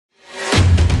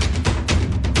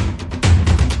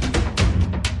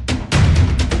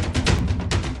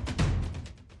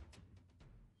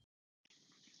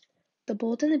The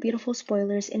Bold and the Beautiful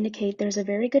spoilers indicate there's a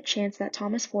very good chance that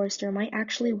Thomas Forrester might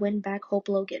actually win back Hope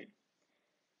Logan,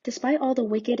 despite all the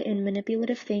wicked and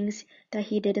manipulative things that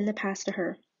he did in the past to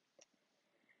her.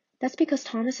 That's because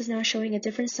Thomas is now showing a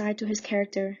different side to his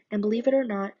character, and believe it or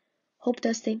not, Hope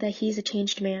does think that he's a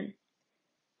changed man.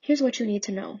 Here's what you need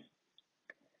to know.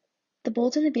 The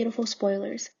Bold and the Beautiful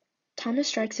spoilers. Thomas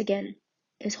strikes again.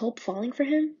 Is Hope falling for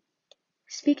him?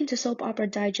 Speaking to Soap Opera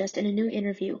Digest in a new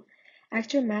interview,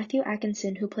 actor Matthew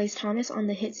Atkinson, who plays Thomas on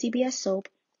the hit CBS soap,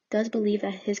 does believe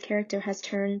that his character has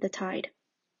turned the tide.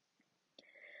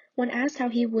 When asked how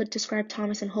he would describe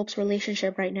Thomas and Hope's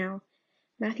relationship right now,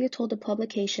 Matthew told the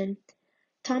publication,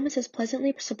 Thomas is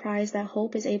pleasantly surprised that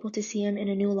Hope is able to see him in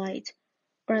a new light,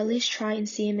 or at least try and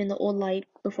see him in the old light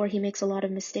before he makes a lot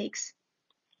of mistakes.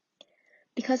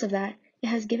 Because of that, it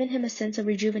has given him a sense of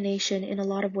rejuvenation in a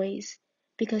lot of ways,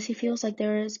 because he feels like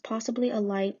there is possibly a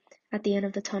light at the end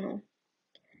of the tunnel.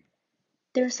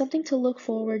 There is something to look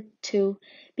forward to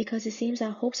because it seems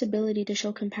that Hope's ability to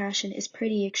show compassion is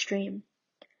pretty extreme,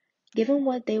 given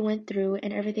what they went through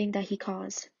and everything that he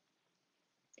caused.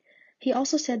 He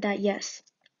also said that yes,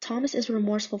 Thomas is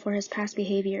remorseful for his past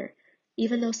behavior,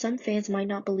 even though some fans might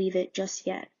not believe it just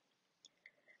yet.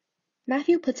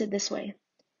 Matthew puts it this way.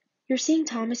 You're seeing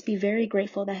Thomas be very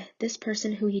grateful that this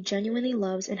person who he genuinely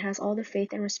loves and has all the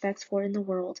faith and respect for in the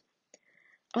world,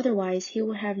 otherwise he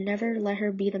would have never let her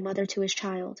be the mother to his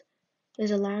child,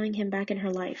 is allowing him back in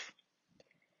her life.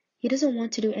 He doesn't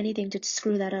want to do anything to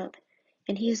screw that up,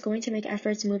 and he is going to make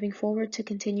efforts moving forward to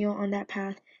continue on that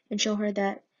path and show her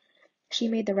that she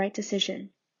made the right decision.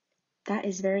 That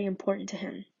is very important to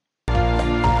him.